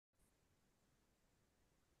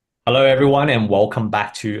Hello, everyone, and welcome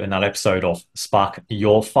back to another episode of Spark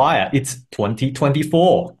Your Fire. It's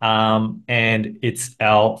 2024, and it's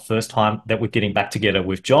our first time that we're getting back together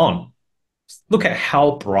with John. Look at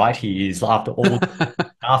how bright he is after all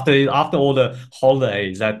the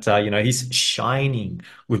holidays. That he's shining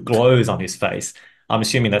with glows on his face. I'm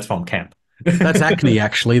assuming that's from camp. That's acne,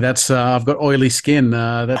 actually. That's I've got oily skin.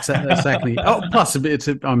 That's acne. Oh, plus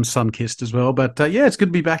I'm sun kissed as well. But yeah, it's good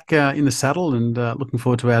to be back in the saddle and looking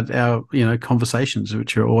forward to our conversations,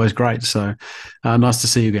 which are always great. So nice to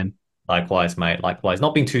see you again. Likewise, mate. Likewise.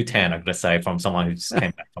 Not being too tan, I'm gonna say, from someone who just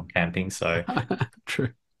came back from camping. So True.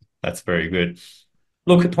 that's very good.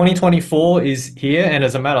 Look, 2024 is here, and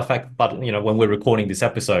as a matter of fact, but when we're recording this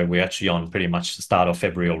episode, we're actually on pretty much the start of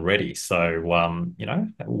February already. So,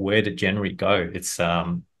 where did January go? It's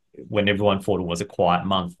when everyone thought it was a quiet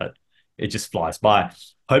month, but it just flies by.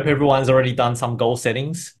 Hope everyone's already done some goal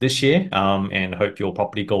settings this year, and hope your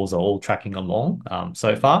property goals are all tracking along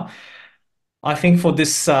so far. I think for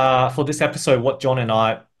this episode, what John and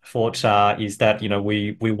I thought is that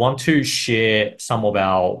we want to share some of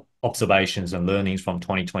our observations and learnings from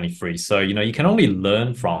 2023. So you can only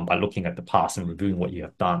learn from by looking at the past and reviewing what you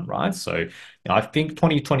have done, right? So I think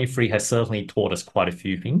 2023 has certainly taught us quite a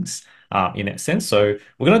few things in that sense. So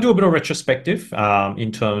we're going to do a bit of retrospective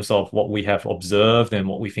in terms of what we have observed and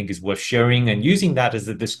what we think is worth sharing, and using that as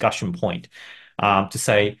a discussion point to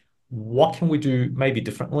say, what can we do maybe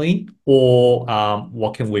differently, or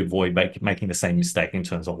what can we avoid making the same mistake in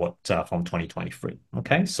terms of what from 2023?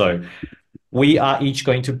 Okay, so we are each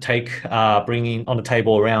going to bringing on the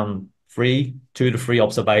table around 2 to 3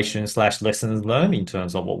 observations slash lessons learned in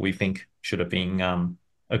terms of what we think should have been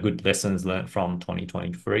a good lessons learned from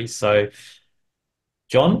 2023. So,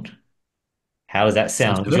 John, how does that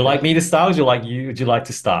Sounds sound? Would you good. like me to start? Would you like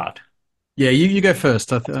to start? Yeah, you go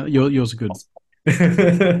first. Yours are good.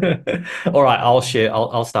 All right, I'll share.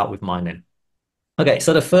 I'll start with mine then. Okay,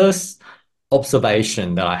 so the first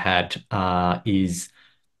observation that I had is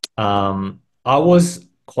I was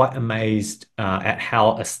quite amazed at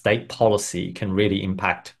how a state policy can really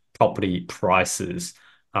impact property prices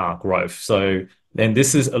growth. So then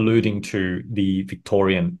this is alluding to the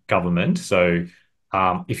Victorian government. So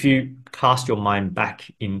if you cast your mind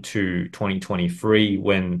back into 2023,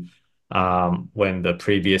 when the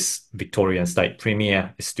previous Victorian state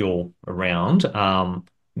premier is still around,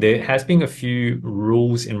 there has been a few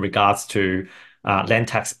rules in regards to land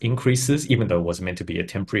tax increases, even though it was meant to be a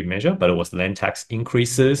temporary measure, but it was land tax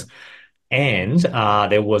increases. And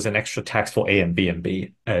there was an extra tax for A and B and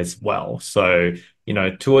B as well. So,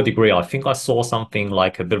 to a degree, I think I saw something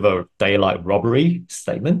like a bit of a daylight robbery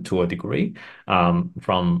statement to a degree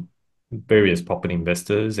from various property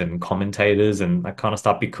investors and commentators and that kind of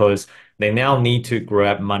stuff, because they now need to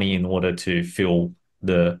grab money in order to fill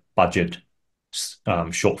the budget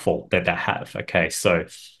shortfall that they have. Okay, so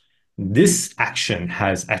this action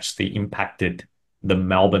has actually impacted the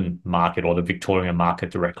Melbourne market or the Victorian market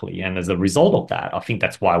directly. And as a result of that, I think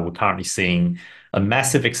that's why we're currently seeing a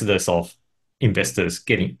massive exodus of investors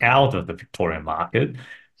getting out of the Victorian market.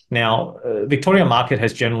 Now, Victorian market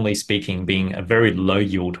has generally speaking been a very low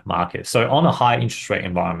yield market. So on a high interest rate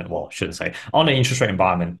environment, well, I shouldn't say on an interest rate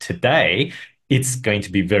environment today, it's going to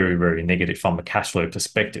be very, very negative from a cash flow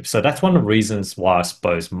perspective. So that's one of the reasons why I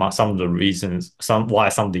suppose why some of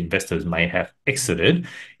the investors may have exited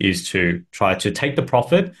is to try to take the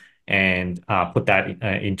profit and put that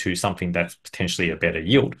into something that's potentially a better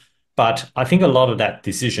yield. But I think a lot of that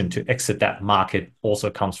decision to exit that market also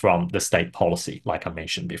comes from the state policy, like I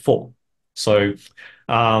mentioned before. So,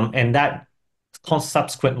 and that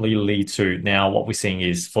subsequently lead to now what we're seeing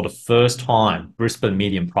is, for the first time, Brisbane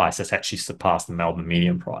median price has actually surpassed the Melbourne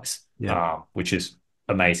median price, Yeah. which is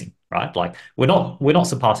amazing, right? Like we're not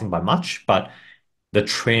surpassing by much, but the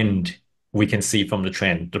trend, we can see from the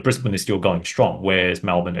trend, the Brisbane is still going strong, whereas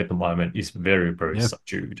Melbourne at the moment is very, very Yeah.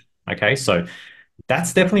 subdued. Okay, so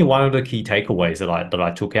that's definitely one of the key takeaways that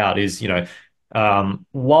I took out is,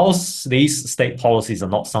 whilst these state policies are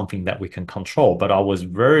not something that we can control, but I was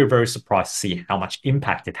very, very surprised to see how much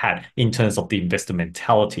impact it had in terms of the investor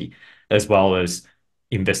mentality, as well as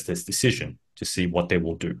investors' decision to see what they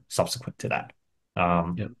will do subsequent to that.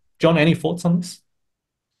 Um, Yeah. John, any thoughts on this?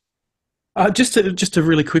 Just a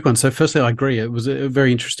really quick one. So, firstly, I agree. It was a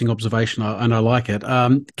very interesting observation, and I like it.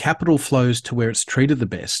 Capital flows to where it's treated the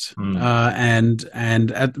best, Mm,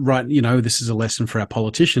 right. This is a lesson for our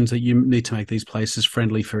politicians that you need to make these places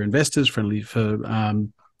friendly for investors, friendly for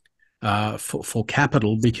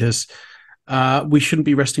capital, because We shouldn't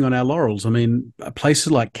be resting on our laurels. I mean,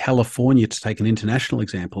 places like California, to take an international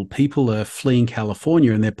example, people are fleeing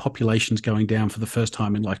California and their population's going down for the first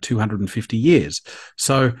time in like 250 years.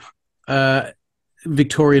 So, uh,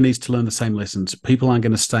 Victoria needs to learn the same lessons. People aren't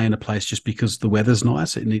going to stay in a place just because the weather's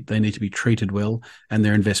nice. They need to be treated well, and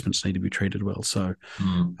their investments need to be treated well. So,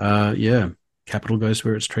 Mm. yeah, capital goes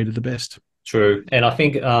where it's treated the best. True. And I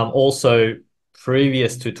think also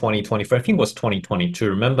previous to 2024, I think it was 2022.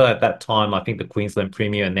 Remember at that time, I think the Queensland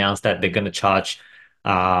Premier announced that they're going to charge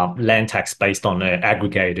land tax based on an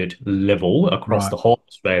aggregated level across Right. the whole of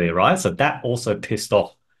Australia, right? So that also pissed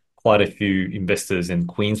off quite a few investors in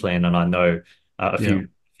Queensland. And I know a Yeah.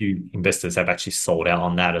 few investors have actually sold out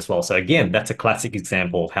on that as well. So again, that's a classic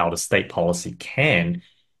example of how the state policy can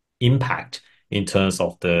impact in terms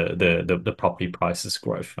of the property prices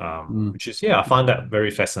growth, Mm, which is, yeah, I find that very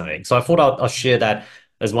fascinating. So I thought I'll share that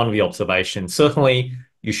as one of the observations. Certainly,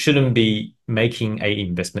 you shouldn't be making a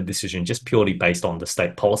investment decision just purely based on the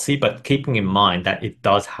state policy, but keeping in mind that it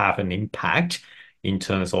does have an impact in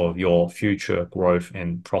terms of your future growth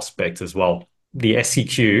and prospects as well. The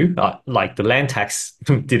SEQ, like the land tax,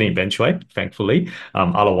 didn't eventuate, thankfully.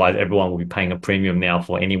 Otherwise, everyone will be paying a premium now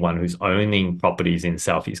for anyone who's owning properties in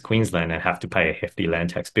Southeast Queensland and have to pay a hefty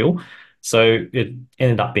land tax bill. So it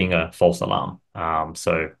ended up being a false alarm.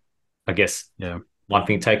 So I guess yeah. one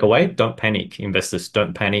thing to take away, don't panic. Investors,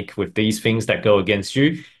 don't panic with these things that go against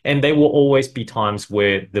you. And there will always be times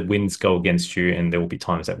where the winds go against you, and there will be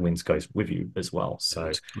times that winds goes with you as well. Yeah, So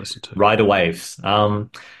it's good to listen to. ride the waves.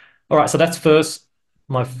 All right, so that's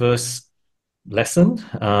my first lesson.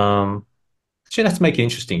 Actually, let's make it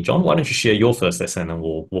interesting, John. Why don't you share your first lesson, and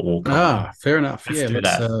we'll come back. Fair enough. Let's Yeah, do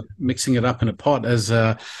let's that. mixing it up in a pot as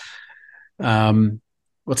um,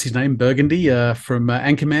 what's his name? Burgundy from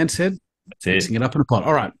Anchorman said, That's mixing it. it up in a pot.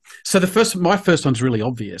 All right. So my first one's really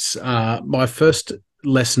obvious. My first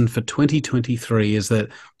lesson for 2023 is that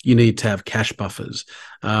you need to have cash buffers.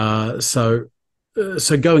 So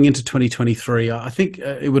going into 2023, I think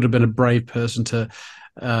it would have been a brave person to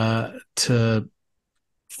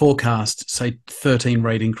forecast, say, 13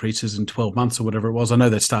 rate increases in 12 months or whatever it was. I know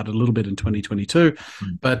that started a little bit in 2022,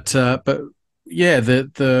 Mm. but yeah,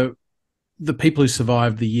 the people who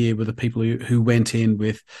survived the year were the people who went in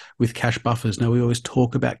with cash buffers. Now we always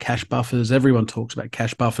talk about cash buffers. Everyone talks about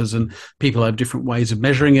cash buffers, and people have different ways of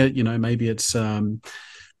measuring it. You know, maybe it's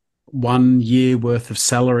 1 year worth of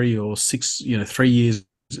salary or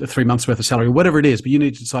 3 months worth of salary, whatever it is, but you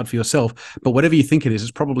need to decide for yourself. But whatever you think it is,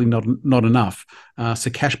 it's probably not enough. So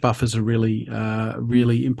cash buffers are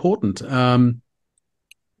really important.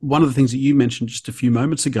 One of the things that you mentioned just a few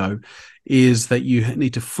moments ago is that you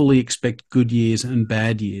need to fully expect good years and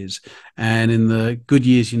bad years. And in the good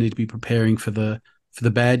years, you need to be preparing for the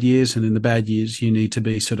bad years, and in the bad years, you need to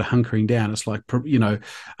be sort of hunkering down. It's like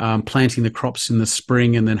planting the crops in the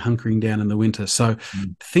spring and then hunkering down in the winter. So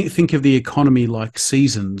Mm. think of the economy like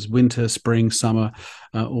seasons: winter, spring, summer,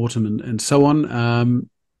 autumn, and so on.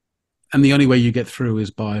 And the only way you get through is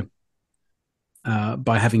by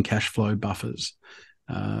having cash flow buffers.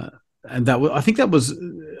 Uh, and I think that was,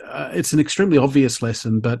 it's an extremely obvious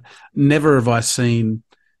lesson, but never have I seen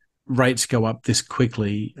rates go up this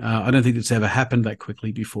quickly. I don't think it's ever happened that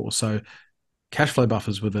quickly before. So cash flow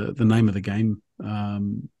buffers were the name of the game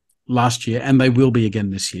last year, and they will be again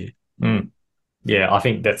this year. Mm. Yeah, I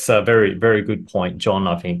think that's a very, very good point, John.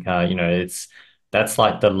 I think that's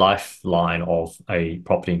like the lifeline of a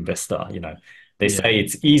property investor. They Yeah, say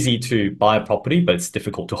it's easy to buy a property, but it's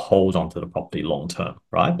difficult to hold onto the property long term,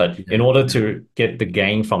 right? But yeah, in order yeah, to get the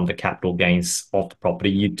gain from the capital gains of the property,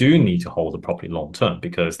 you do need to hold the property long term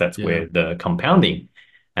because that's yeah, where the compounding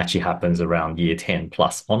actually happens around year 10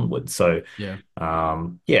 plus onwards. So yeah,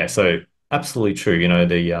 yeah, so absolutely true.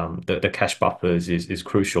 The cash buffers is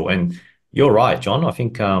crucial, and you're right, John. I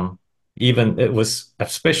think even it was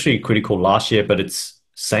especially critical last year, but it's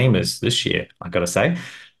same as this year. I gotta say,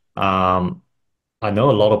 um, I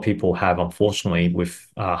know a lot of people have, unfortunately, with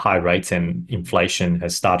high rates and inflation,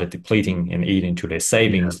 has started depleting and eating into their yeah,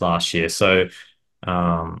 savings last year. So,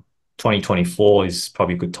 um, 2024 is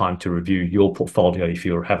probably a good time to review your portfolio if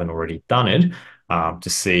you haven't already done it, to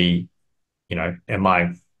see am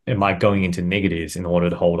I going into negatives in order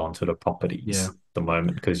to hold on to the properties yeah, at the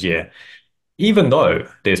moment? Because yeah, even though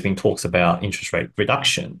there's been talks about interest rate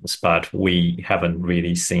reductions, but we haven't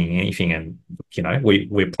really seen anything, and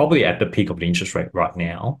we're probably at the peak of the interest rate right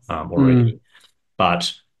now mm, already.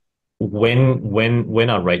 But when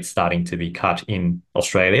are rates starting to be cut in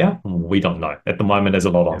Australia? We don't know. At the moment, there's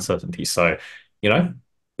a lot of yeah. uncertainty. So, you know,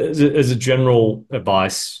 as a general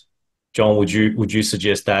advice, John, would you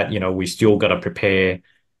suggest that we still got to prepare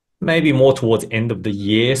maybe more towards end of the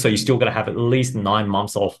year. So you're still going to have at least 9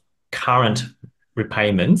 months of current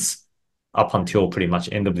repayments up until pretty much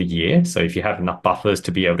end of the year. So if you have enough buffers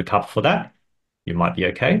to be able to cover for that, you might be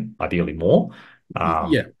okay, ideally more.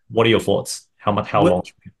 Yeah. What are your thoughts? How Well, long?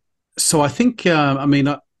 so I think, I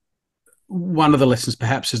mean, one of the lessons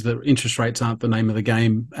perhaps is that interest rates aren't the name of the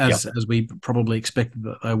game Yep, as we probably expected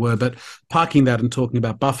that they were. But parking that and talking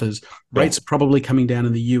about buffers, sure. rates are probably coming down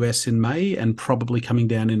in the US in May and probably coming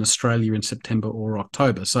down in Australia in September or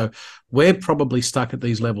October. So we're probably stuck at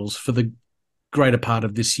these levels for the greater part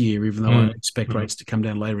of this year, even though I Mm, expect mm, rates to come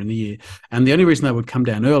down later in the year. And the only reason they would come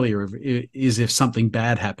down earlier is if something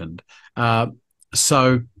bad happened. Uh,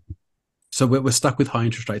 so so we're stuck with high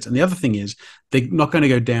interest rates. And the other thing is they're not going to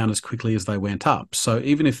go down as quickly as they went up. So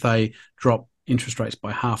even if they drop interest rates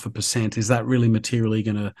by 0.5%, is that really materially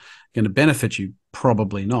going to benefit you?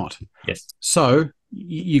 Probably not. yes. So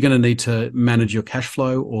you're going to need to manage your cash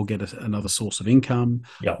flow or get another source of income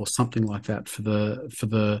Yep. or something like that for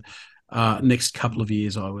the next couple of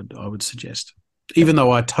years. I would suggest. Yep. Even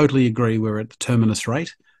though I totally agree, we're at the terminus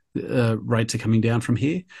rate. Rates are coming down from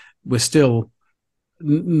here. We're still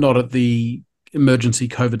not at the emergency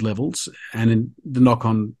COVID levels, and in the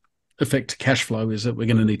knock-on effect to cash flow is that we're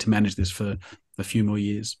going to need to manage this for a few more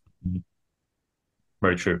years.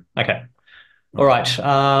 Very true. Okay. All right.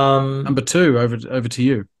 Number two, over to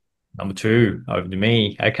you. Number two, over to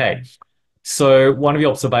me. Okay. So one of the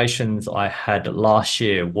observations I had last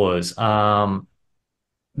year was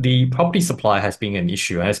the property supply has been an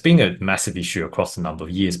issue. And it's been a massive issue across a number of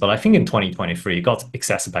years, but I think in 2023 it got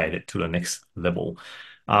exacerbated to the next level,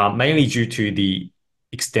 mainly due to the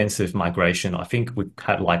extensive migration. I think we've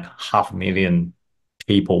had like 500,000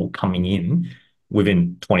 people coming in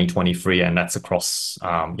within 2023, and that's across,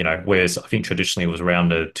 whereas I think traditionally it was around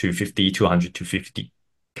the 250, 200,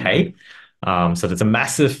 250K. So there's a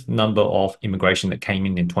massive number of immigration that came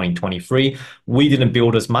in 2023. We didn't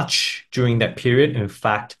build as much during that period. In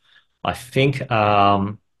fact, I think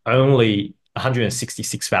only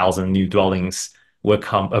 166,000 new dwellings were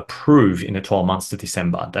approved in the 12 months to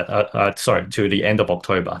December. Sorry, to the end of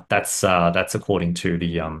October. That's according to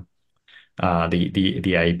the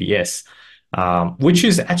ABS. Which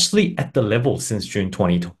is actually at the level since June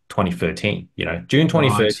 2013. June Right.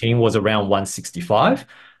 2013 was around 165.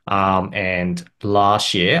 And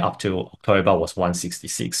last year up to October was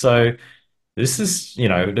 166. So this is,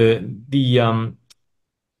 the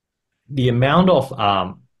amount of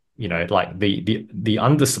like the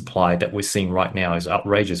undersupply that we're seeing right now is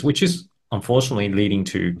outrageous, which is unfortunately leading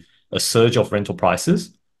to a surge of rental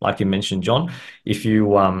prices. Like you mentioned, John, if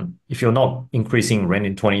you're not increasing rent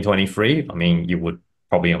in 2023, I mean, you would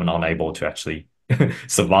probably be unable to actually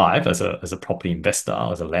survive as a property investor,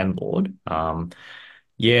 as a landlord.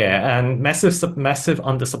 Yeah, and massive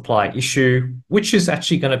undersupply issue, which is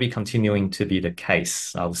actually going to be continuing to be the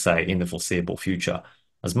case, I would say, in the foreseeable future.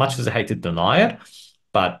 As much as I hate to deny it,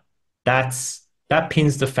 but that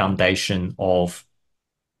pins the foundation of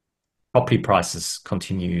property prices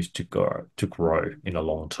continues to grow in the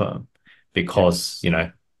long term Yeah. because,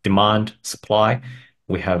 demand, supply,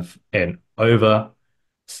 we have an over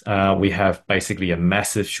we have basically a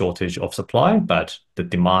massive shortage of supply, but the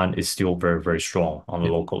demand is still very, very strong on a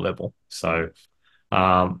Yeah. local level. So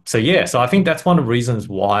I think that's one of the reasons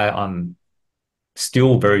why I'm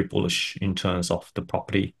still very bullish in terms of the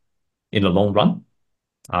property in the long run.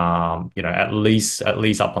 At least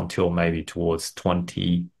up until maybe towards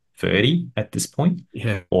 2030 at this point,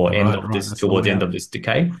 Yeah. or end Right. of Right. this That's long towards the end out. of this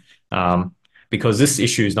decade. Because this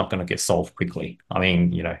issue is not going to get solved quickly. I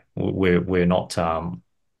mean, we're not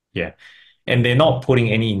yeah. And they're not putting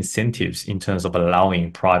any incentives in terms of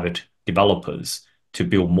allowing private developers to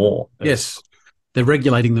build more. Yes. They're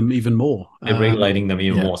regulating them even more. They're regulating them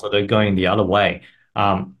even Yeah. more. So they're going the other way.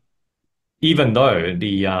 Um, Even though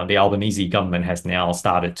the Albanese government has now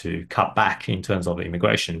started to cut back in terms of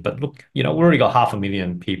immigration. But look, we've already got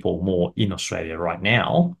 500,000 people more in Australia right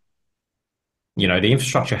now. The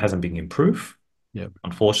infrastructure hasn't been improved. Yeah.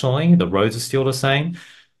 Unfortunately, the roads are still the same.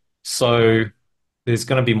 So there's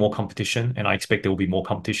going to be more competition, and I expect there will be more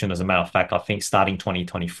competition. As a matter of fact, I think starting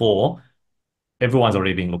 2024, everyone's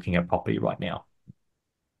already been looking at property right now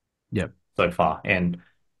Yeah. so far. And,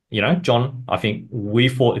 John, I think we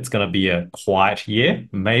thought it's going to be a quiet year.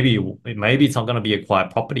 Maybe it's not going to be a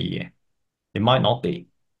quiet property year. It might not be.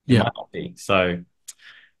 It Yeah. might not be. So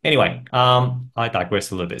anyway, I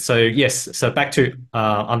digress a little bit. So yes, so back to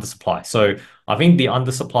undersupply. So I think the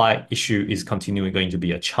undersupply issue is continuing going to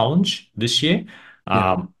be a challenge this year.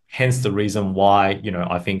 Yeah. hence the reason why,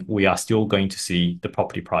 I think we are still going to see the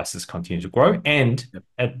property prices continue to grow, and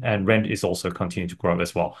Yep. and rent is also continuing to grow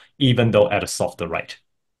as well, even though at a softer rate.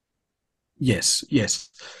 Yes, yes.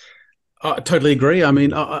 I totally agree. I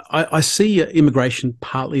mean, I see immigration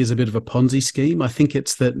partly as a bit of a Ponzi scheme. I think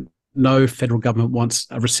it's that no federal government wants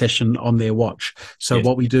a recession on their watch. So Yes,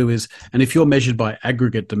 what we do is, and if you're measured by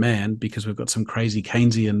aggregate demand, because we've got some crazy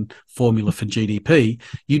Keynesian formula for GDP,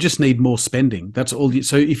 you just need more spending. That's all.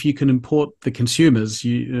 So if you can import the consumers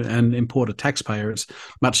and import a taxpayer, it's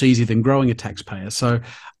much easier than growing a taxpayer.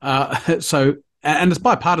 And it's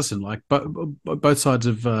bipartisan, like, but both sides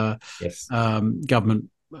of yes, government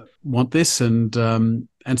want this, and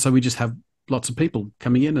so we just have lots of people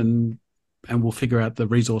coming in, and we'll figure out the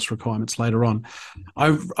resource requirements later on.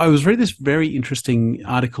 I was reading this very interesting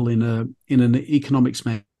article in an economics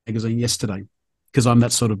magazine yesterday, because I'm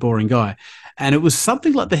that sort of boring guy, and it was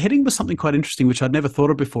something like, the heading was something quite interesting, which I'd never thought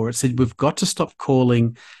of before. It said, we've got to stop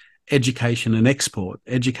calling education an export.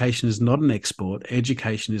 Education is not an export.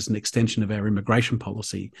 Education is an extension of our immigration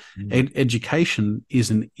policy. Education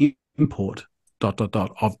is an import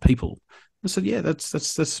of people. I said, yeah,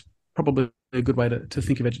 that's probably a good way to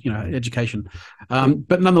think of it, education.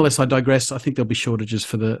 But nonetheless, I digress. I think there'll be shortages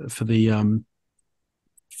for the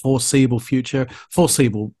foreseeable future.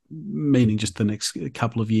 Foreseeable meaning just the next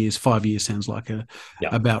couple of years. 5 years sounds like yeah,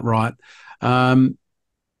 about right. And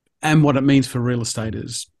what it means for real estate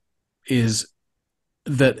is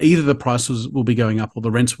that either the prices will be going up or the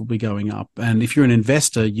rents will be going up. And if you're an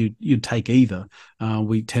investor, you'd take either.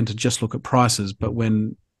 We tend to just look at prices, but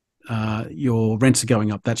when your rents are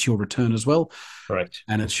going up, that's your return as well, correct.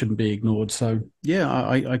 and it shouldn't be ignored. So yeah,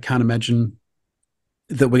 I can't imagine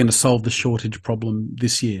that we're going to solve the shortage problem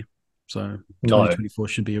this year. So No, 2024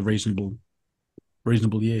 should be a reasonable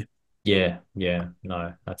year. yeah, yeah,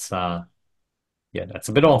 no, that's a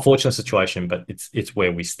bit of an unfortunate situation, but it's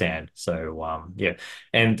where we stand. So yeah,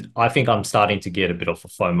 and I think I'm starting to get a bit of a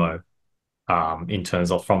FOMO in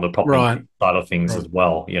terms of from the property Right. side of things Right. as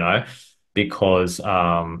well, because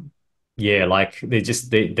yeah, like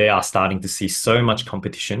they are starting to see so much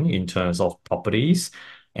competition in terms of properties,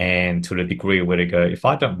 and to the degree where they go, if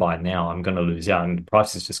I don't buy now, I'm going to lose out, and the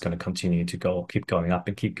price is just going to continue to keep going up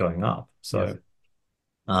and keep going up. Yeah. So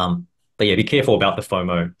but yeah, be careful about the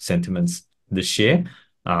FOMO sentiments this year.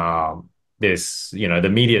 The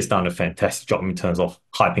media's done a fantastic job in terms of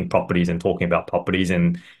hyping properties and talking about properties,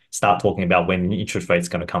 and start talking about when interest rates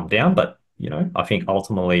going to come down. But, I think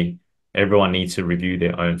ultimately everyone needs to review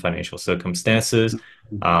their own financial circumstances.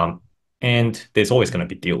 Um, and there's always going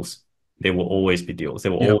to be deals. There will always be deals.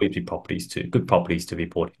 There will Yeah. always be good properties to be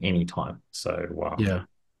bought anytime. So Yeah.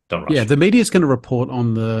 don't Yeah, rush. the media is going to report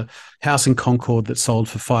on the house in Concord that sold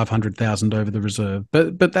for 500,000 over the reserve,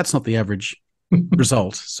 but that's not the average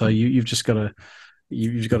result. So you've got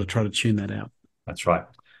to try to tune that out. That's right.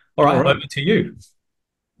 All All right, right, over to you.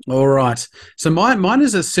 all right. So mine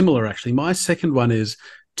is a similar, actually. My second one is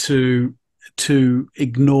to to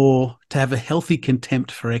have a healthy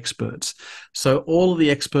contempt for experts. So all of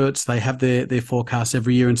the experts, they have their forecasts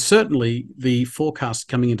every year, and certainly the forecast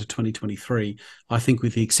coming into 2023, I think,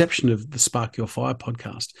 with the exception of the Spark Your Fire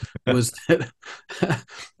podcast, was that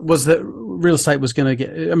was that real estate was going to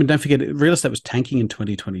get. I mean, don't forget, real estate was tanking in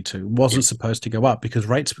 2022. Wasn't supposed to go up because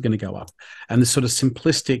rates were going to go up, and this sort of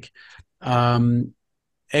simplistic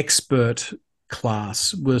expert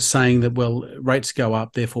class was saying that, well, rates go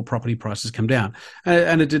up, therefore property prices come down,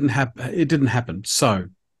 and it didn't happen. It didn't happen. So,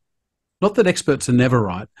 not that experts are never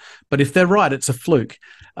right, but if they're right, it's a fluke.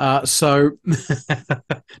 So,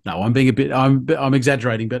 no, I'm being a bit. I'm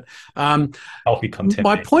exaggerating, but Healthy contempt.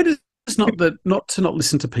 my point is not to not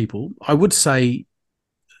listen to people. I would say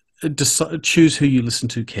choose who you listen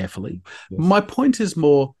to carefully. Yes. My point is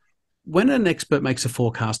more, when an expert makes a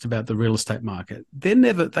forecast about the real estate market, they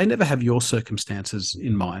never have your circumstances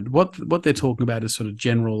in mind. What they're talking about is sort of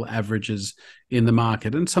general averages in the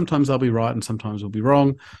market, and sometimes they'll be right and sometimes they'll be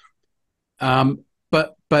wrong.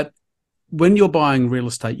 But when you're buying real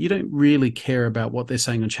estate, you don't really care about what they're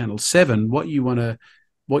saying on Channel 7. What you want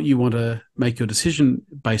to make your decision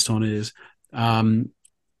based on is how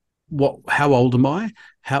old am I?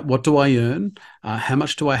 What do I earn? How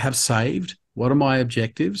much do I have saved? What are my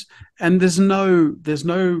objectives? And there's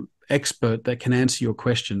no expert that can answer your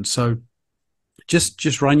question. So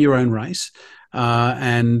just run your own race,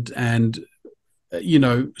 and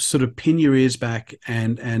sort of pin your ears back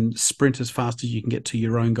and sprint as fast as you can get to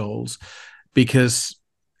your own goals, because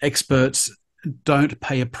experts don't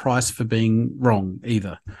pay a price for being wrong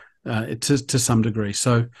either, to some degree.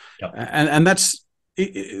 So, Yep. and that's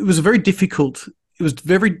it was very difficult. It was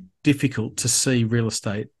very difficult to see real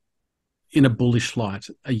estate in a bullish light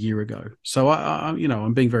a year ago. So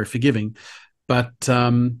I'm being very forgiving, but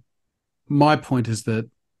my point is that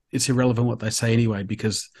it's irrelevant what they say anyway,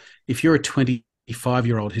 because if you're a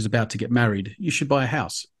 25-year-old who's about to get married, you should buy a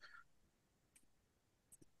house.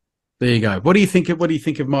 There you go. What do you think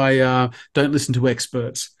of my don't listen to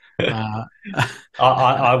experts? Uh,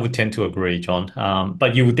 I would tend to agree, John.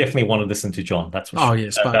 But you would definitely want to listen to John, that's for oh sure. yeah,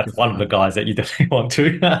 spark That's your one of the fire. guys that you definitely want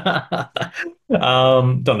to.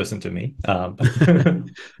 Don't listen to me.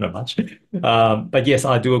 Not much. But yes,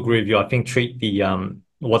 I do agree with you. I think treat the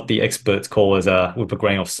what the experts call as a with a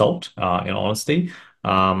grain of salt, in honesty.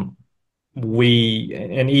 Um, we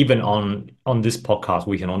and even on this podcast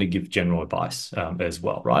we can only give general advice as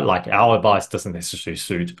well, right? Like our advice doesn't necessarily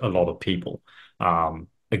suit a lot of people.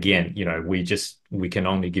 Again, we can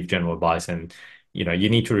only give general advice, and you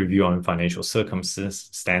need to review your own financial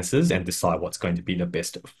circumstances and decide what's going to be the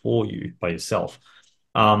best for you by yourself.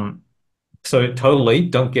 um so totally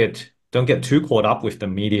don't get too caught up with the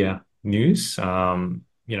media news, and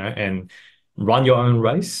run your own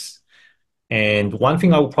race. And one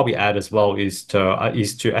thing I will probably add as well is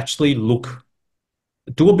to actually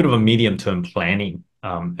do a bit of a medium term planning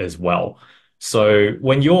as well. So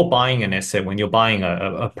when you're buying an asset, when you're buying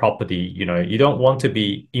a property, you don't want to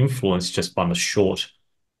be influenced just by the short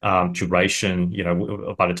duration.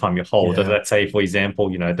 By the time you hold, Yeah. let's say, for example,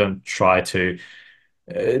 don't try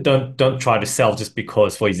to sell just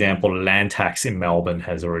because, for example, land tax in Melbourne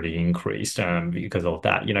has already increased because of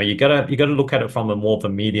that. You gotta look at it from a more of a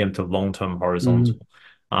medium to long term Mm, horizontal.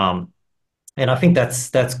 Um, and I think that's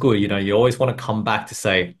good. You always want to come back to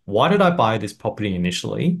say, why did I buy this property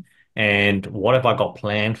initially? And what have I got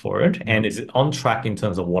planned for it? yeah. And is it on track in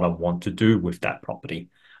terms of what I want to do with that property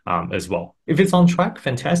as well? If it's on track,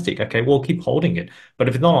 fantastic. Okay, we'll keep holding it. But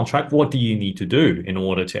if it's not on track, what do you need to do in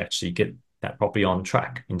order to actually get that property on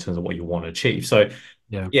track in terms of what you want to achieve? So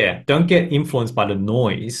Yeah. yeah, don't get influenced by the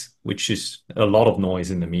noise, which is a lot of noise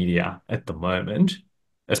in the media at the moment,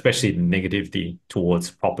 especially the negativity towards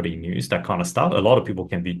property news, that kind of stuff. A lot of people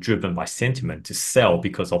can be driven by sentiment to sell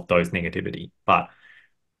because of those negativity, but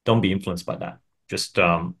don't be influenced by that. Just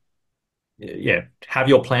yeah, have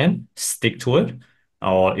your plan, stick to it.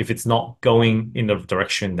 Or if it's not going in the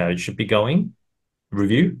direction that it should be going,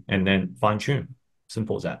 review and then fine tune.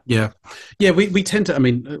 Simple as that. Yeah, yeah. We tend to. I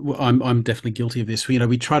mean, I'm definitely guilty of this.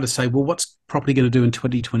 We try to say, well, what's property going to do in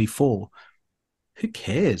 2024? Who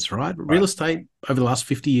cares, right? Real Right. estate over the last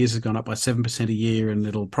 50 years has gone up by 7% a year, and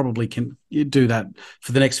it'll probably can do that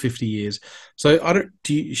for the next 50 years. So I don't.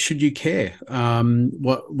 Should you care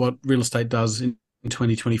what real estate does in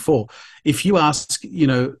 2024? If you ask,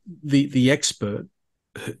 the expert.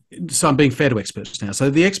 So I'm being fair to experts now. So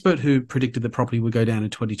the expert who predicted that property would go down in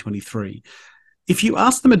 2023, if you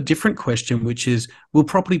ask them a different question, which is, will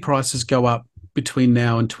property prices go up between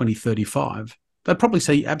now and 2035? They'd probably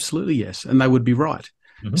say absolutely yes, and they would be right.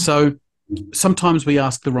 Mhm. So sometimes we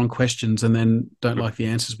ask the wrong questions and then don't like the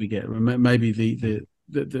answers we get. Maybe the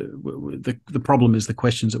problem is the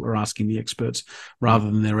questions that we're asking the experts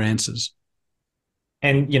rather than their answers.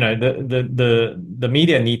 And the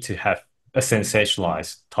media need to have a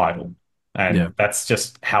sensationalized title, Yeah, and that's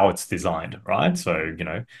just how it's designed, right? So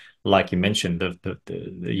like you mentioned,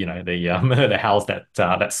 the house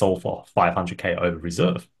that sold for 500K over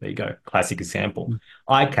reserve. There you go, classic example,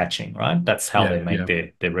 eye catching, right? That's how yeah, they make yeah.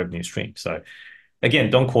 their revenue stream. So again,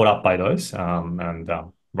 don't caught up by those, and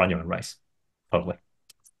run your own race. Totally.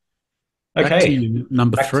 Back to Okay, you,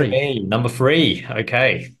 number back to three. me, number three.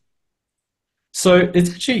 Okay. So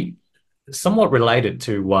it's actually somewhat related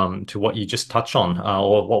to what you just touched on,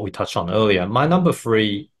 or what we touched on earlier. My number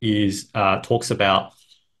three is talks about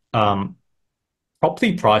um,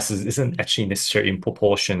 property prices isn't actually necessarily in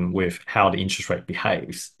proportion with how the interest rate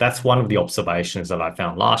behaves. That's one of the observations that I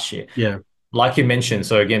found last year. Yeah, Like you mentioned,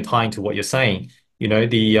 so again, tying to what you're saying,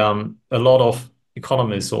 the a lot of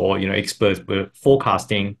economists or experts were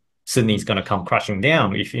forecasting Sydney's going to come crashing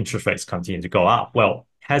down if interest rates continue to go up. Well,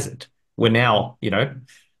 has it? We're now,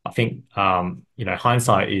 I think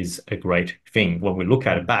hindsight is a great thing when we look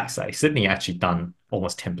at it back. Say Sydney actually done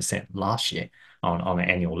almost 10% last year on an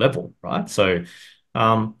annual level, right? So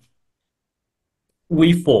um,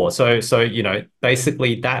 we thought so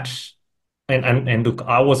basically that. And look,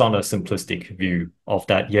 I was on a simplistic view of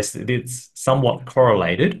that. Yes, it's somewhat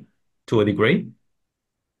correlated to a degree,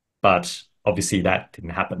 but obviously that didn't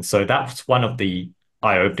happen. So that's one of the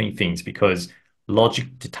eye-opening things, because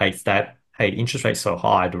logic dictates that, hey, interest rate's so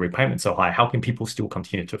high, the repayment's so high, how can people still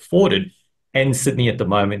continue to afford it? And Sydney at the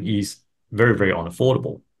moment is very, very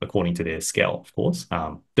unaffordable according to their scale, of course,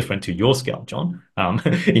 different to your scale, John,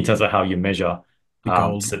 in terms of how you measure The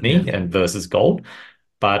gold, yeah. Sydney and versus gold.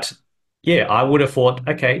 But yeah, I would have thought,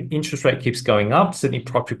 okay, interest rate keeps going up. Sydney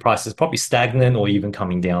property prices probably stagnant or even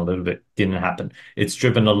coming down a little bit. Didn't happen. It's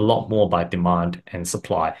driven a lot more by demand and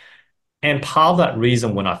supply. And part of that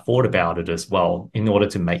reason when I thought about it as well, in order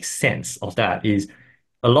to make sense of that, is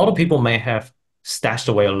a lot of people may have stashed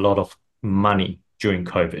away a lot of money during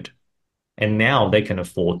COVID. And now they can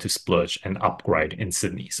afford to splurge and upgrade in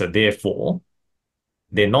Sydney. So therefore,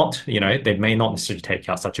 they're not, they may not necessarily take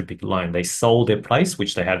out such a big loan. They sold their place,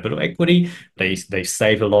 which they had a bit of equity. They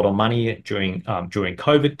saved a lot of money during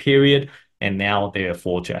COVID period, and now they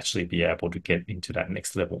afford to actually be able to get into that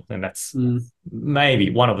next level. And that's maybe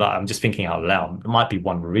one of the. I'm just thinking out loud. It might be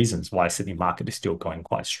one of the reasons why Sydney market is still going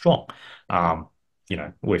quite strong.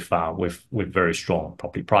 With very strong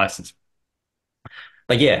property prices.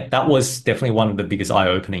 But yeah, that was definitely one of the biggest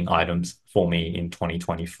eye-opening items for me in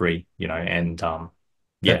 2023. And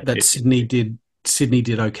yeah, That Sydney did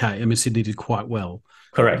okay. I mean, Sydney did quite well.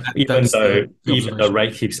 correct. Even That's though the even the observation.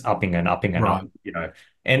 rate keeps upping and upping and Right. up,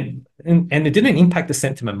 and it didn't impact the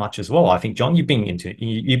sentiment much as well. I think John, you've been to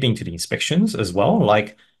the inspections as well.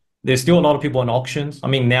 Like, there's still a lot of people in auctions. I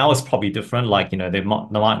mean, now it's probably different. Like, there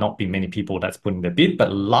might not be many people that's putting their bid,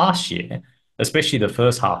 but last year, especially the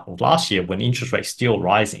first half of last year, when interest rates still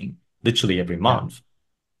rising, literally every Yeah. month,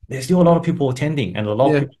 there's still a lot of people attending and a lot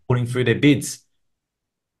of Yeah. people putting through their bids,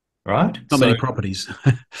 right? Not So many properties.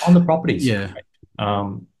 on the properties. Yeah.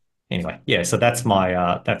 Um, anyway, yeah, so that's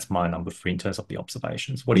my number three in terms of the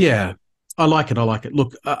observations. What do you think? Yeah. I like it. I like it.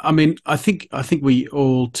 Look, I mean, I think we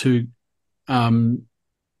all too um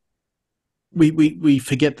we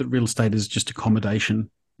forget that real estate is just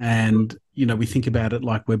accommodation. And we think about it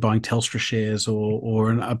like we're buying Telstra shares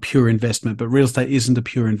or a pure investment, but real estate isn't a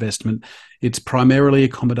pure investment. It's primarily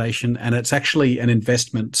accommodation, and it's actually an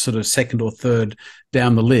investment sort of second or third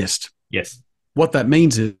down the list. Yes. What that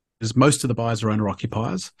means is most of the buyers are owner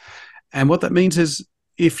occupiers, and what that means is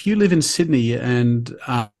if you live in Sydney and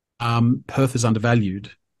Perth is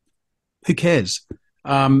undervalued, who cares?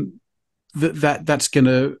 Um, that's going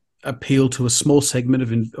to appeal to a small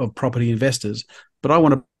segment of property investors. But I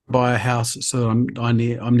want to buy a house so I'm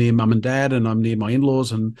near mum and dad, and I'm near my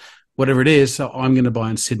in-laws and whatever it is. So I'm going to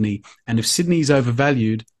buy in Sydney. And if Sydney's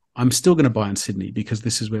overvalued, I'm still going to buy in Sydney because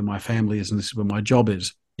this is where my family is and this is where my job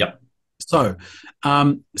is. Yep. So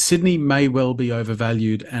Sydney may well be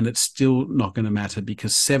overvalued, and it's still not going to matter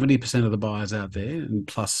because 70% of the buyers out there, and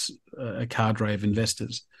plus a cadre of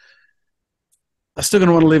investors, are still going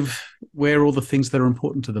to want to live where all the things that are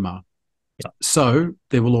important to them are. Yep. So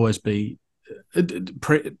there will always be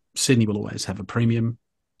Sydney will always have a premium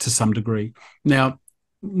to some degree. Now,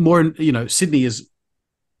 Sydney is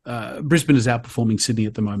Brisbane is outperforming Sydney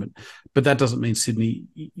at the moment, but that doesn't mean Sydney,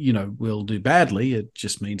 will do badly. It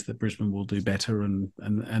just means that Brisbane will do better, and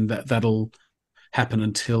that'll happen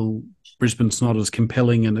until Brisbane's not as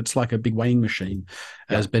compelling, and it's like a big weighing machine,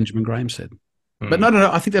 as Benjamin Graham said. But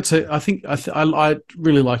no. I think I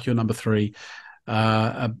really like your number three,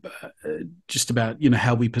 just about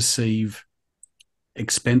how we perceive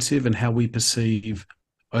expensive and how we perceive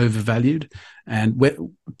overvalued, and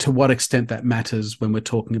to what extent that matters when we're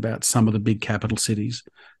talking about some of the big capital cities,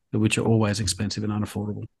 which are always expensive and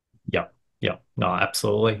unaffordable. Yeah. Yeah. No,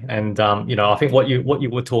 absolutely. And I think what you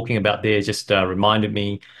were talking about there just reminded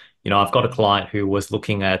me. I've got a client who was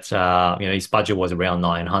looking at, his budget was around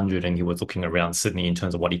 900, and he was looking around Sydney in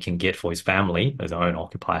terms of what he can get for his family as an own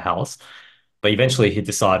occupier house. But eventually he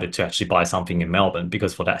decided to actually buy something in Melbourne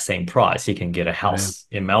because for that same price, he can get a house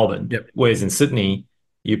in Melbourne. Yep. Whereas in Sydney,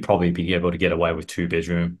 you'd probably be able to get away with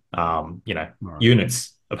two-bedroom,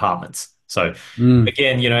 units, apartments. So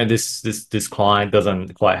again, this client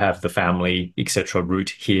doesn't quite have the family, etc.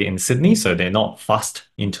 route here in Sydney, so they're not fussed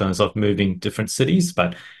in terms of moving different cities.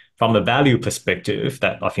 But from the value perspective,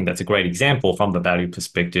 I think that's a great example. From the value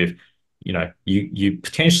perspective, you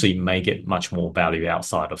potentially may get much more value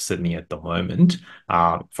outside of Sydney at the moment,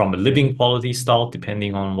 from a living quality style,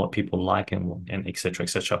 depending on what people like and et cetera, et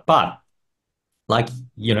cetera. But like,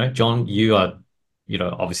 John, you are,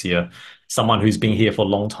 obviously someone who's been here for a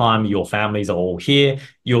long time. Your families are all here.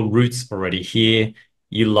 Your roots already here.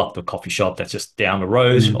 You love the coffee shop that's just down the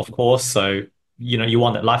road, of course. So, you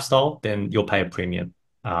want that lifestyle, then you'll pay a premium.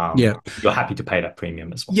 You're happy to pay that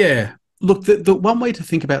premium as well. Yeah. Look, the one way to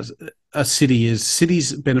think about a city is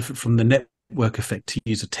cities benefit from the network effect, to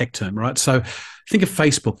use a tech term, right? So think of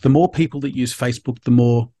Facebook. The more people that use Facebook, the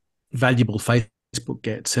more valuable Facebook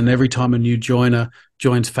gets. And every time a new joiner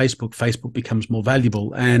joins Facebook, Facebook becomes more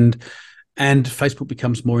valuable. And Facebook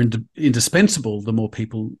becomes more indispensable the more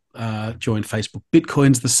people join Facebook.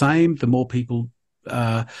 Bitcoin's the same. The more people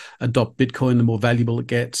adopt Bitcoin, the more valuable it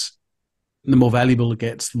gets. The more valuable it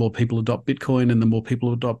gets, the more people adopt Bitcoin, and the more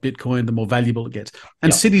people adopt Bitcoin, the more valuable it gets.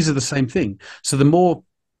 And Yep. cities are the same thing. So the more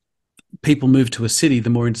people move to a city, the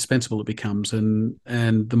more indispensable it becomes, and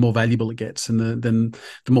the more valuable it gets, and then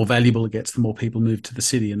the more valuable it gets, the more people move to the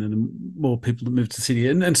city, and then the more people move to the city,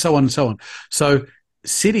 and so on and so on. So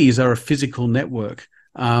cities are a physical network,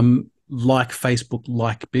 like Facebook,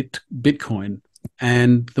 like Bitcoin,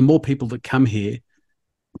 and the more people that come here,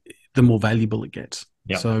 the more valuable it gets.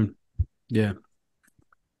 Yep. So yeah,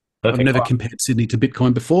 I've Perfect. never compared Sydney to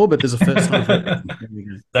Bitcoin before, but there's a first time for Is everything. There we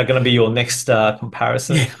go. that going to be your next Yeah,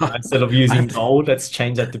 comparison? Instead of I using have to. gold, let's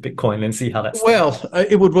change that to Bitcoin and see how that stands. Well,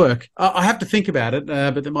 it would work. I have to think about it,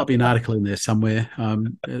 but there might be an article in there somewhere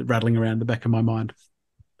rattling around the back of my mind.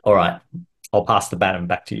 All right. I'll pass the baton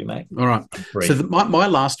back to you, mate. All right. So Three. my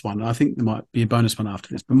last one, I think there might be a bonus one after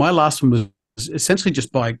this, but my last one was essentially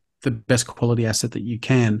just buy the best quality asset that you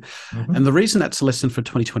can. Mm-hmm. And the reason that's a lesson for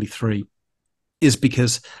 2023 is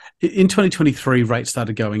because in 2023, rates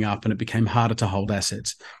started going up and it became harder to hold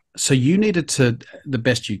assets. So you needed to, the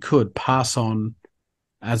best you could, pass on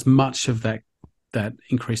as much of that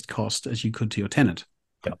increased cost as you could to your tenant.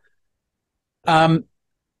 Yep. Um,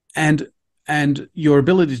 and and your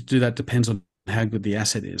ability to do that depends on how good the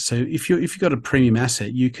asset is. So if you've got a premium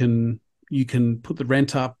asset, you can put the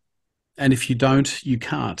rent up, and if you don't, you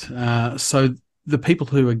can't. So the people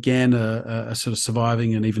who again are sort of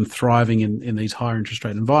surviving and even thriving in these higher interest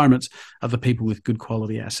rate environments are the people with good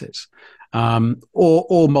quality assets,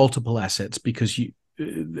 or multiple assets, because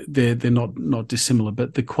they're not dissimilar,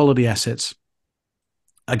 but the quality assets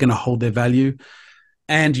are going to hold their value,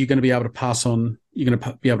 and you're going to be able to pass on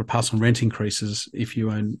rent increases if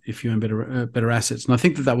you own better assets. And I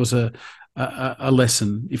think that was a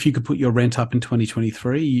lesson. If you could put your rent up in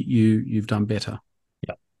 2023, you've done better.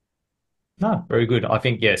 Yep. No, very good. I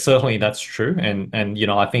think, yeah, certainly that's true. And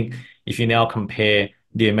I think if you now compare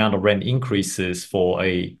the amount of rent increases for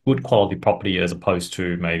a good quality property as opposed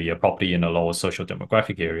to maybe a property in a lower social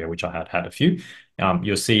demographic area, which I had a few,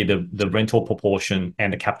 you'll see the rental proportion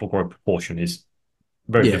and the capital growth proportion is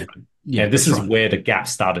very Yeah, different. yeah, And this that's is right. where the gap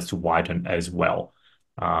started to widen as well.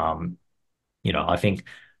 Um, I think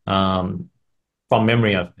from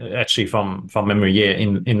memory, actually from memory, yeah,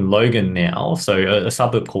 in Logan now, so a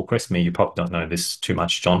suburb called Crestmead, you probably don't know this too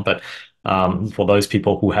much, John, but for those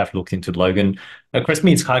people who have looked into Logan,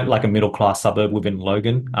 Crestmead is kind of like a middle class suburb within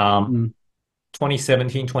Logan. Mm,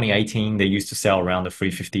 2017, 2018, they used to sell around the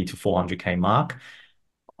 350 to 400K mark.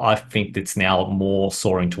 I think it's now more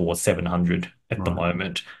soaring towards 700 at the right.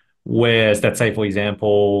 moment. Whereas, let's say, for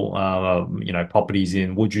example, properties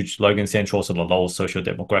in Woodridge, Logan Central, sort of lower social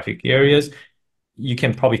demographic areas, you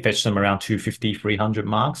can probably fetch them around 250, 300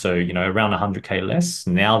 mark. So, around 100K less.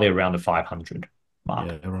 Now they're around the 500 mark.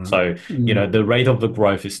 Yeah, right. So, Mm, the rate of the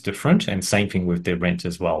growth is different, and same thing with the rent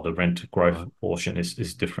as well. The rent growth right. portion is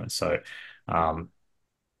different. So, um,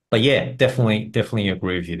 but yeah, definitely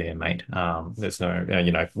agree with you there, mate. There's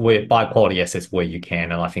no, where buy quality assets where you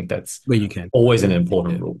can, and I think that's Where you can. always Yeah, an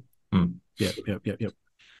important yeah, rule. Hmm. yeah, yeah, yeah, yeah.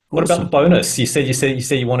 What about the Awesome. bonus? You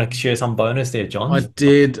said you want to share some bonus there, John.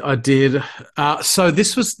 I did. So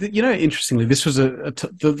this was, interestingly, this was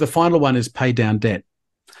the final one is pay down debt.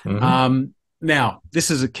 Hmm. Now,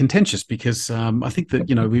 this is a contentious because I think that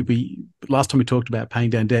we last time we talked about paying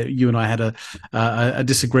down debt, you and I had a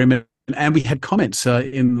disagreement, and we had comments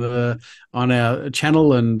on our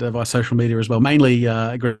channel and via social media as well, mainly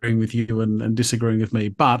agreeing with you and disagreeing with me.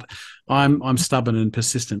 But I'm stubborn and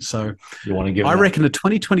persistent, so You want to give I that? reckon a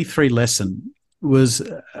 2023 lesson was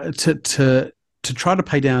to try to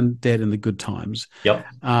pay down debt in the good times. Yep.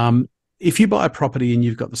 If you buy a property and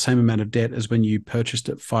you've got the same amount of debt as when you purchased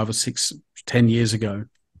it 5 or 6, 10 years ago,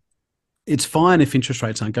 it's fine if interest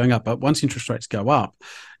rates aren't going up. But once interest rates go up,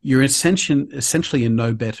 you're essentially in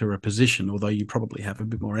no better a position, although you probably have a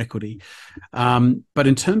bit more equity. But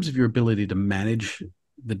in terms of your ability to manage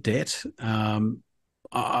the debt,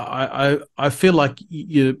 I feel like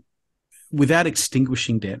you, without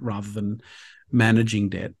extinguishing debt rather than managing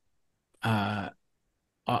debt, uh,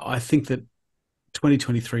 I think that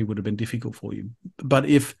 2023 would have been difficult for you. But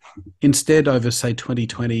if instead over, say,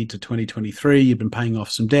 2020 to 2023, you've been paying off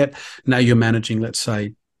some debt, now you're managing, let's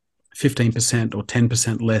say, 15% or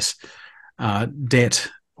 10% less debt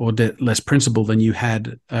or less principal than you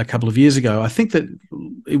had a couple of years ago, I think that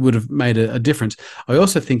it would have made a difference. I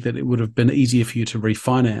also think that it would have been easier for you to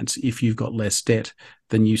refinance if you've got less debt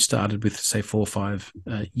than you started with, say, 4 or 5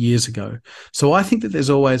 years ago. So I think that there's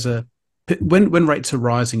always when rates are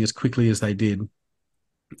rising as quickly as they did,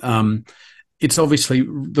 um, it's obviously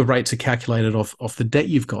the rates are calculated off the debt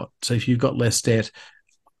you've got. So if you've got less debt,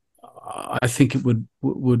 I think it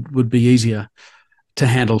would be easier to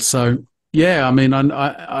handle. So yeah, I mean,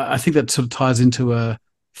 I think that sort of ties into a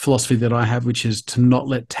philosophy that I have, which is to not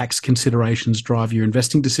let tax considerations drive your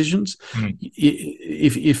investing decisions. Mm.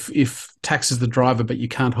 If tax is the driver, but you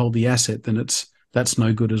can't hold the asset, then that's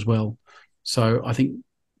no good as well. So I think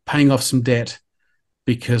paying off some debt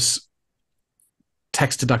because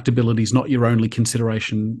tax deductibility is not your only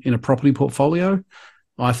consideration in a property portfolio,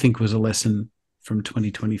 I think was a lesson from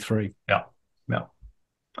 2023. Yeah. Yeah.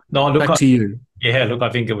 No, look, Back to you. yeah, look, I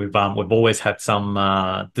think we've always had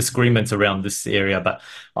some disagreements around this area, but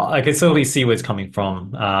I can certainly see where it's coming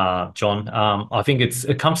from, John. I think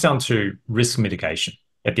it comes down to risk mitigation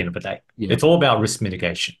at the end of the day. Yeah. It's all about risk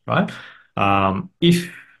mitigation, right? If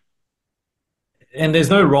and there's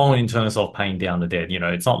no wrong in terms of paying down the debt.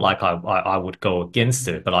 It's not like I would go against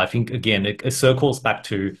it, but I think again it circles back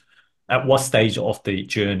to at what stage of the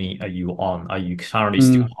journey are you on? Are you currently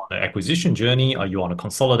still Mm, on the acquisition journey? Are you on a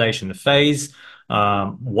consolidation phase?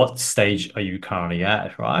 What stage are you currently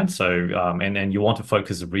at, right? So, and you want to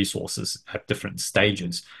focus the resources at different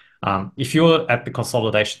stages. If you're at the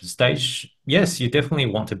consolidation stage, yes, you definitely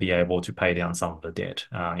want to be able to pay down some of the debt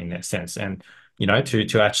in that sense, and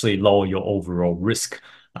to actually lower your overall risk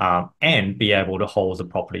and be able to hold the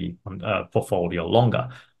property portfolio longer.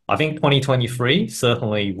 I think 2023,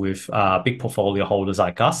 certainly with big portfolio holders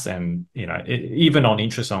like us, and even on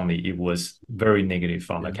interest only, it was very negative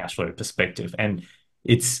from a yeah. cash flow perspective, and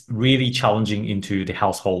it's really challenging into the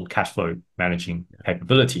household cash flow managing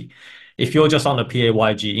capability. If you're just on a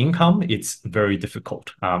PAYG income, it's very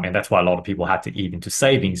difficult, and that's why a lot of people had to eat into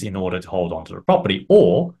savings in order to hold on to the property,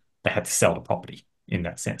 or they had to sell the property in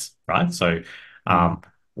that sense, right? So, Mm,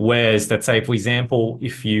 whereas let's say, for example,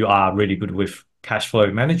 if you are really good with cash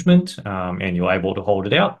flow management and you're able to hold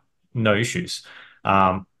it out, no issues.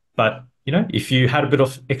 But if you had a bit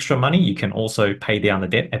of extra money, you can also pay down the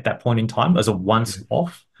debt at that point in time as a yeah.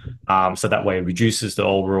 once-off. So that way it reduces the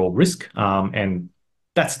overall risk, and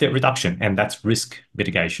that's debt reduction, and that's risk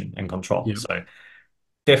mitigation and control. Yeah. So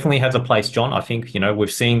definitely has a place, John. I think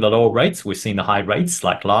we've seen the lower rates, we've seen the high rates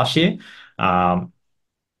like last year. Um,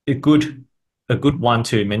 a good a good one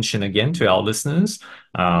to mention again to our listeners.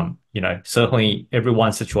 Certainly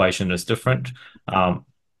everyone's situation is different.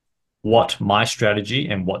 What my strategy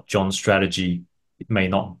and what John's strategy may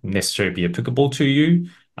not necessarily be applicable to you.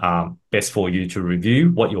 Best for you to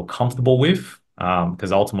review what you're comfortable with,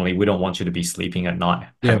 because ultimately we don't want you to be sleeping at night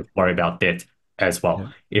Yeah. having to worry about debt as well.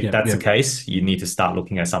 Yeah. If Yeah. that's the Yeah. case, you need to start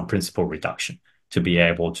looking at some principal reduction to be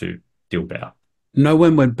able to deal better. No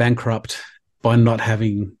one went bankrupt by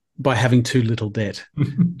having too little debt.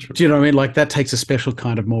 True. Do you know what I mean? Like that takes a special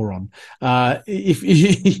kind of moron. If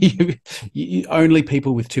only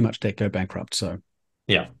people with too much debt go bankrupt. So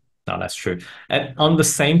Yeah, no, that's true. And on the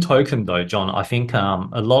same token, though, John, I think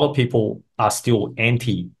a lot of people are still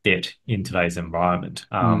anti-debt in today's environment.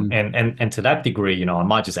 mm, And to that degree, I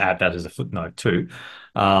might just add that as a footnote too.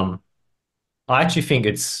 Um, I actually think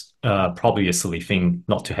it's probably a silly thing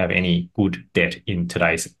not to have any good debt in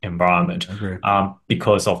today's environment, I agree.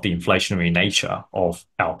 because of the inflationary nature of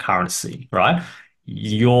our currency, right?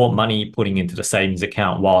 Your money putting into the savings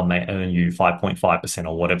account while it may earn you 5.5%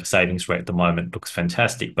 or whatever savings rate at the moment looks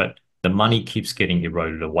fantastic, but the money keeps getting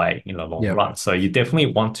eroded away in the long Yeah. run. So you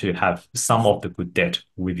definitely want to have some of the good debt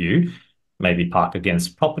with you, maybe park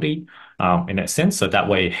against property, in that sense. So that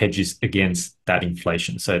way it hedges against that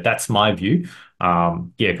inflation. So that's my view.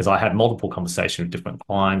 Yeah, because I had multiple conversations with different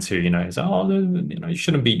clients who, say, oh, you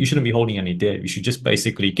shouldn't be holding any debt. You should just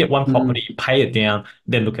basically get one Mm, property, pay it down,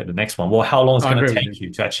 then look at the next one. Well, how long is it I going agree to with you. take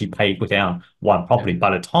you to actually pay down one Yeah. property? By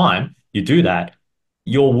the time you do that,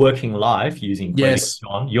 your working life using credit, Yes.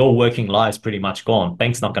 John, your working life is pretty much gone.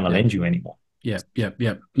 Bank's not going to Yeah. lend you anymore. Yeah. Yeah.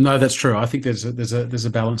 Yeah. No, that's true. I think there's a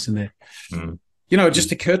balance in there. Mm. It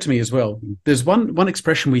just occurred to me as well. There's one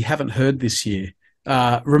expression we haven't heard this year.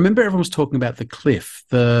 Remember, everyone was talking about the cliff,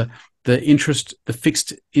 the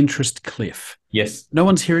fixed interest cliff. Yes. No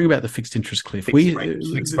one's hearing about the fixed interest cliff. Fixed rate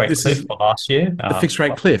This cliff is for last year. the fixed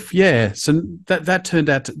rate cliff. Yeah. So that turned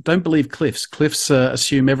out. Don't believe cliffs. Cliffs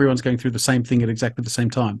assume everyone's going through the same thing at exactly the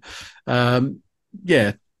same time.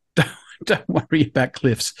 Yeah. Don't worry about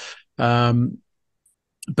cliffs.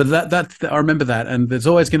 But that I remember that, and there's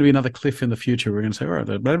always going to be another cliff in the future. We're going to say, "Oh,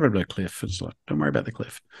 the cliff." It's like, don't worry about the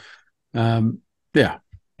cliff. Yeah,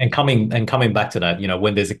 And coming back to that,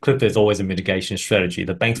 when there's a cliff, there's always a mitigation strategy.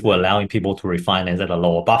 The banks were allowing people to refinance at a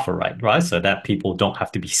lower buffer rate, right? So that people don't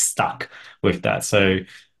have to be stuck with that. So,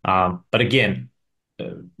 but again,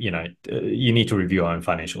 you need to review your own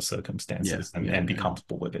financial Yeah, circumstances yeah, and be yeah,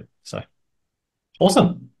 comfortable with it. So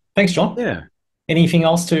awesome. Thanks, John. yeah. Anything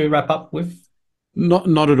else to wrap up with?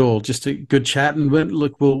 Not at all. Just a good chat, and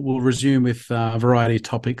look, we'll resume with a variety of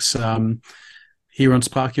topics here on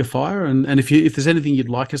Spark Your Fire. And if there's anything you'd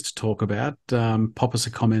like us to talk about, pop us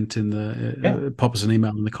a comment Yeah, pop us an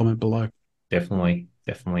email in the comment below. definitely,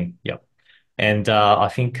 definitely. Yep. And I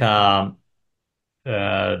think the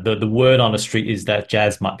word on the street is that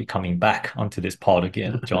Jazz might be coming back onto this pod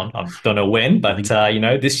again, John. I don't know when, I but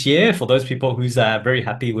think this year, for those people who's very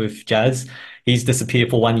happy with Jazz, he's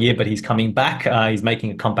disappeared for 1 year, but he's coming back. He's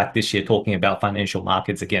making a comeback this year, talking about financial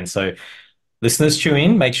markets again. So, listeners, tune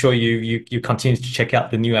in. Make sure you continue to check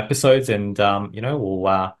out the new episodes, and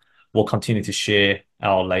we'll continue to share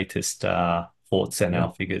our latest thoughts and yeah.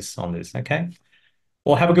 our figures on this. Okay.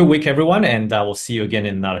 Well, have a good week, everyone, and we'll see you again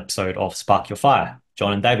in another episode of Spark Your Fire.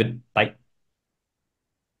 John and David, bye.